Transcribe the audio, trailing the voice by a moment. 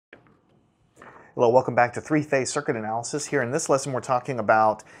Hello, welcome back to three-phase circuit analysis. Here in this lesson, we're talking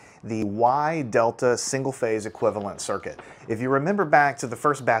about the Wye-Delta single-phase equivalent circuit. If you remember back to the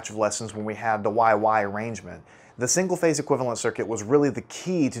first batch of lessons when we had the Y-Y arrangement, the single-phase equivalent circuit was really the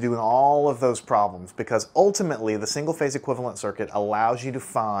key to doing all of those problems, because ultimately the single-phase equivalent circuit allows you to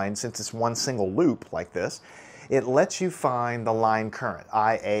find, since it's one single loop like this, it lets you find the line current,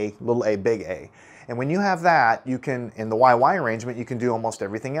 IA, little a, big A. And when you have that, you can, in the YY arrangement, you can do almost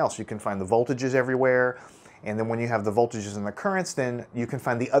everything else. You can find the voltages everywhere, and then when you have the voltages and the currents, then you can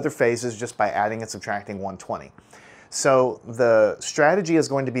find the other phases just by adding and subtracting 120. So the strategy is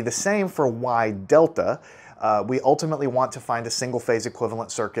going to be the same for Wye-Delta. We ultimately want to find a single-phase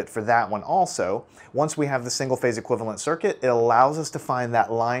equivalent circuit for that one also. Once we have the single-phase equivalent circuit, it allows us to find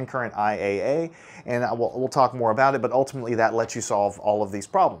that line current IAA, and we'll talk more about it, but ultimately that lets you solve all of these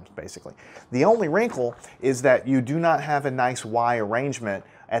problems, basically. The only wrinkle is that you do not have a nice Y arrangement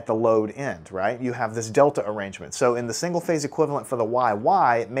at the load end, right? You have this delta arrangement. So in the single-phase equivalent for the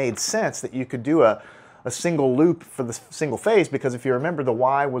YY, it made sense that you could do a single loop for the single phase, because if you remember, the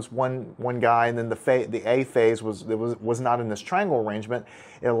Y was one guy, and then the A phase was not in this triangle arrangement.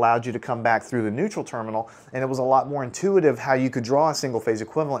 It allowed you to come back through the neutral terminal, and it was a lot more intuitive how you could draw a single phase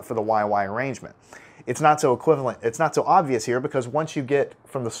equivalent for the YY arrangement. It's not so equivalent, it's not so obvious here, because once you get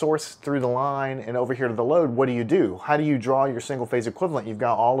from the source through the line and over here to the load, what do? How do you draw your single phase equivalent? You've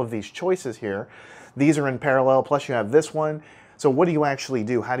got all of these choices here. These are in parallel, plus you have this one. So what do you actually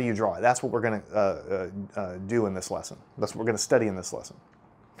do? How do you draw it? That's what we're going to do in this lesson. That's what we're going to study in this lesson.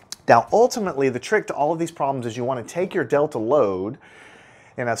 Now, ultimately, the trick to all of these problems is you want to take your delta load,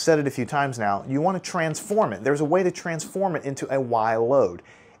 and I've said it a few times now, you want to transform it. There's a way to transform it into a Y load.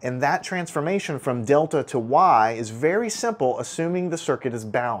 And that transformation from delta to Y is very simple, assuming the circuit is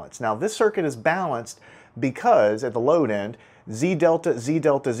balanced. Now, this circuit is balanced because at the load end, Z delta, Z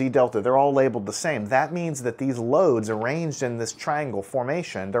delta, Z delta, they're all labeled the same. That means that these loads arranged in this triangle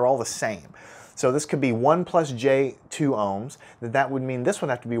formation, they're all the same. So this could be 1 plus J 2 ohms. That would mean this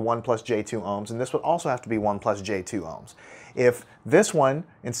would have to be 1 plus J 2 ohms, and this would also have to be 1 plus J 2 ohms. If this one,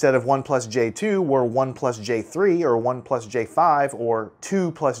 instead of 1 plus J 2, were 1 plus J 3, or 1 plus J 5, or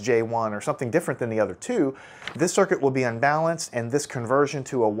 2 plus J 1, or something different than the other two, this circuit will be unbalanced, and this conversion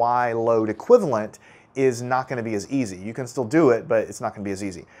to a Y load equivalent is not going to be as easy. You can still do it, but it's not going to be as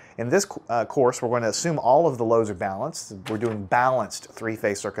easy. In this course, we're going to assume all of the loads are balanced. We're doing balanced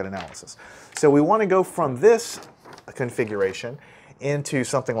three-phase circuit analysis. So we want to go from this configuration into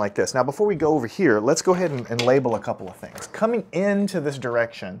something like this. Now, before we go over here, let's go ahead and label a couple of things. Coming into this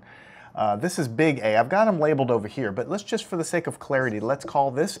direction, this is big A. I've got them labeled over here, but let's just, for the sake of clarity, let's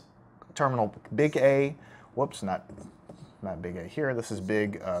call this terminal big A. Whoops, not big A here. This is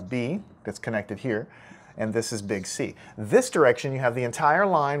big B that's connected here, and this is big C. This direction, you have the entire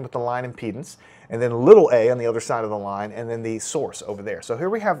line with the line impedance, and then little a on the other side of the line, and then the source over there. So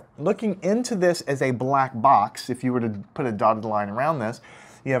here we have, looking into this as a black box, if you were to put a dotted line around this,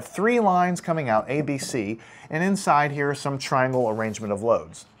 you have three lines coming out, A, B, C, and inside here is some triangle arrangement of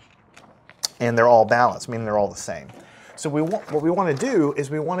loads. And they're all balanced, meaning they're all the same. So what we want to do is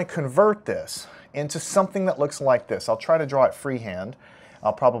we want to convert this into something that looks like this. I'll try to draw it freehand.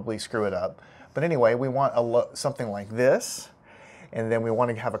 I'll probably screw it up. But anyway, we want something like this, and then we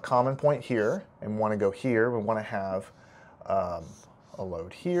want to have a common point here, and we want to go here. We want to have a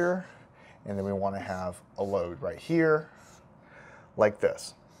load here, and then we want to have a load right here, like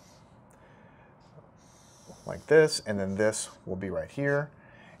this. Like this, and then this will be right here.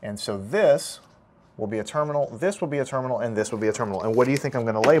 And so this will be a terminal, this will be a terminal, and this will be a terminal. And what do you think I'm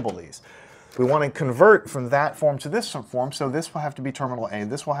going to label these? We want to convert from that form to this form, so this will have to be terminal A,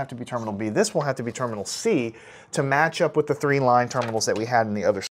 this will have to be terminal B, this will have to be terminal C to match up with the three line terminals that we had in the other